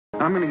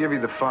I'm going to give you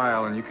the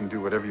file, and you can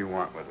do whatever you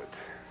want with it.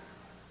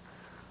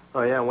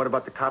 Oh, yeah, and what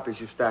about the copies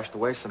you stashed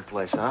away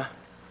someplace, huh?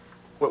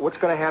 What's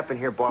going to happen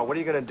here, Bart? What are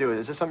you going to do?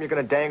 Is this something you're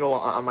going to dangle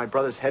on my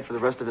brother's head for the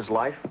rest of his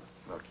life?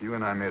 Look, you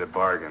and I made a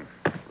bargain,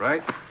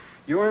 right?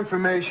 Your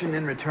information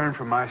in return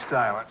for my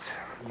silence.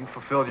 You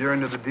fulfilled your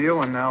end of the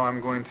deal, and now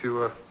I'm going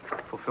to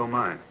fulfill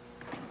mine.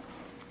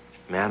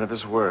 Man of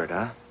his word,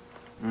 huh?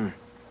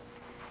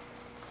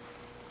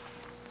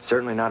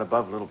 Certainly not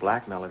above a little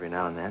blackmail every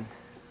now and then.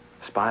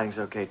 Spying's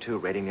okay, too,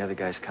 raiding the other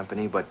guy's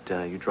company, but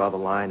you draw the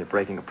line at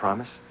breaking a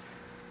promise.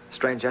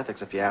 Strange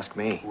ethics, if you ask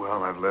me.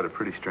 Well, I've led a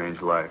pretty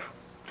strange life.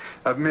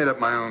 I've made up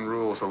my own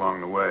rules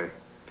along the way.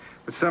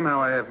 But somehow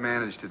I have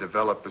managed to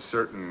develop a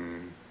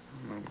certain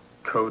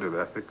code of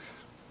ethics,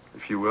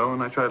 if you will,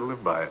 and I try to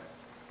live by it.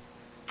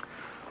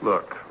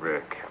 Look,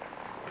 Rick,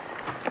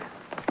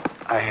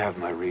 I have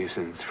my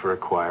reasons for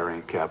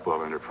acquiring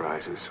Capwell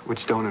Enterprises,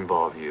 which don't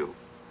involve you.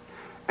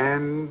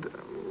 And,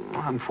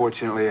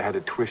 unfortunately, I had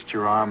to twist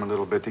your arm a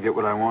little bit to get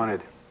what I wanted.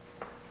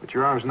 But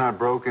your arm's not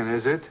broken,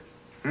 is it?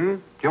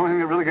 The only thing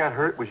that really got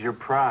hurt was your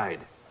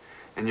pride.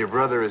 And your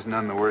brother is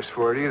none the worse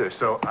for it either.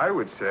 So I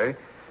would say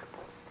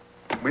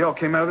we all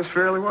came out of this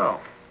fairly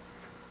well.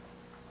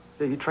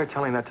 Yeah, you try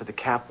telling that to the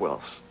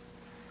Capwells.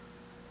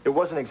 It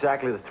wasn't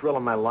exactly the thrill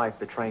of my life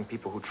betraying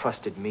people who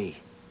trusted me.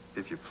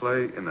 If you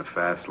play in the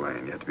fast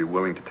lane, you have to be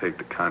willing to take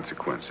the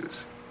consequences.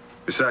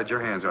 Besides,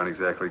 your hands aren't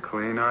exactly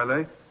clean, are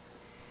they?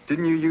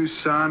 Didn't you use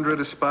Sandra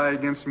to spy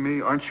against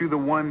me? Aren't you the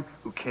one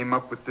who came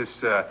up with this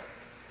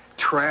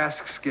Trask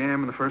scam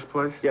in the first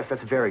place? Yes,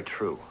 that's very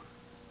true.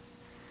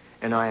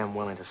 And I am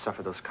willing to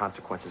suffer those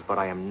consequences, but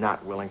I am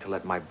not willing to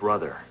let my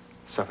brother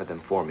suffer them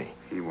for me.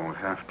 He won't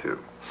have to.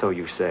 So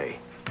you say.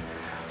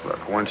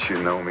 Look, once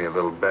you know me a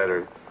little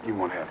better, you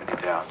won't have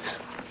any doubts.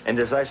 And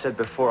as I said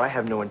before, I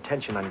have no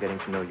intention on getting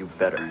to know you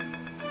better.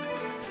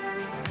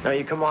 Now,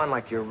 you come on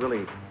like you're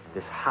really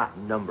this hot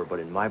number, but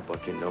in my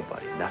book, you're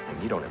nobody,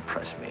 nothing. You don't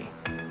impress me.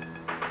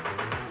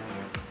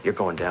 You're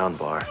going down,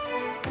 Bar.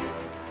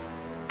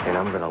 And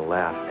I'm going to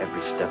laugh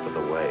every step of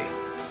the way.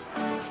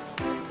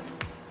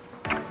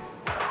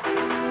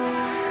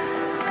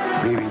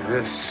 Maybe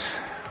this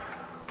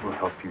will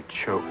help you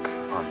choke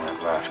on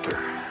that laughter.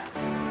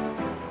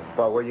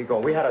 Bar, where you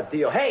going? We had a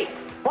deal. Hey,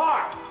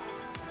 Bar!